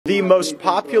The most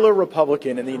popular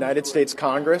Republican in the United States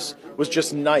Congress was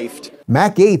just knifed.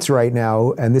 Matt Gaetz right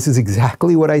now, and this is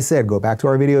exactly what I said. Go back to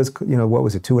our videos, what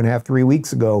was it, 2.5, 3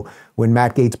 weeks ago, when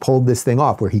Matt Gaetz pulled this thing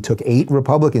off, where he took 8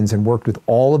 Republicans and worked with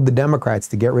all of the Democrats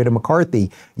to get rid of McCarthy.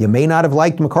 You may not have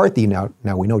liked McCarthy. Now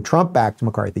we know Trump backed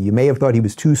McCarthy. You may have thought he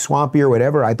was too swampy or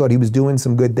whatever. I thought he was doing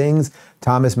some good things.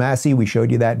 Thomas Massie, we showed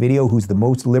you that video, who's the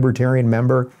most libertarian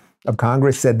member of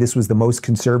Congress, said this was the most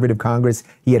conservative Congress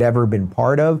he had ever been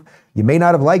part of. You may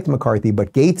not have liked McCarthy,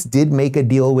 but Gaetz did make a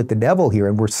deal with the devil here,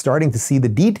 and we're starting to see the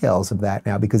details of that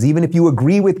now, because even if you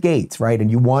agree with Gaetz, right,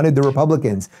 and you wanted the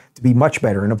Republicans to be much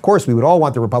better, and of course we would all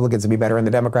want the Republicans to be better and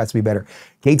the Democrats to be better,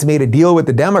 Gaetz made a deal with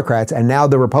the Democrats, and now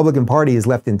the Republican Party is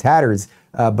left in tatters,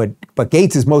 but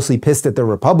Gaetz is mostly pissed at the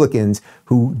Republicans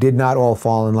who did not all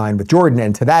fall in line with Jordan,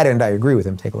 and to that end I agree with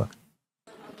him. Take a look.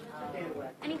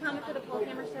 Any comment for the poll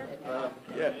camera, sir?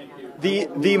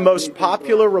 The most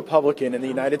popular Republican in the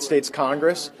United States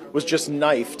Congress was just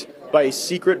knifed by a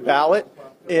secret ballot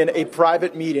in a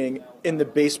private meeting in the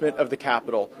basement of the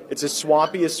Capitol. It's as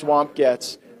swampy as swamp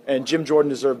gets, and Jim Jordan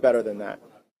deserved better than that.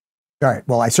 All right.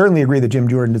 Well, I certainly agree that Jim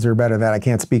Jordan deserved better than that. I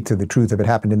can't speak to the truth if it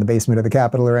happened in the basement of the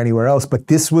Capitol or anywhere else, but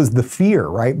this was the fear,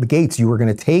 right? Gaetz, you were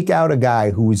going to take out a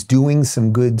guy who was doing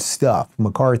some good stuff,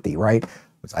 McCarthy, right?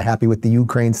 Was I happy with the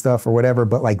Ukraine stuff or whatever?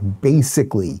 But like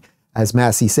basically, as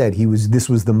Massie said, this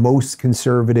was the most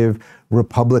conservative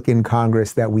Republican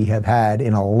Congress that we have had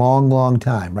in a long, long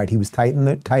time, right? He was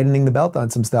tightening the belt on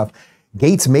some stuff.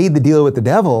 Gaetz made the deal with the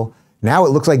devil. Now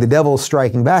it looks like the devil's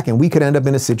striking back, and we could end up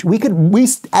in a situation,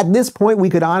 at this point, we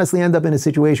could honestly end up in a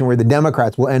situation where the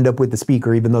Democrats will end up with the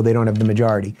speaker, even though they don't have the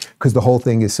majority, because the whole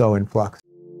thing is so in flux.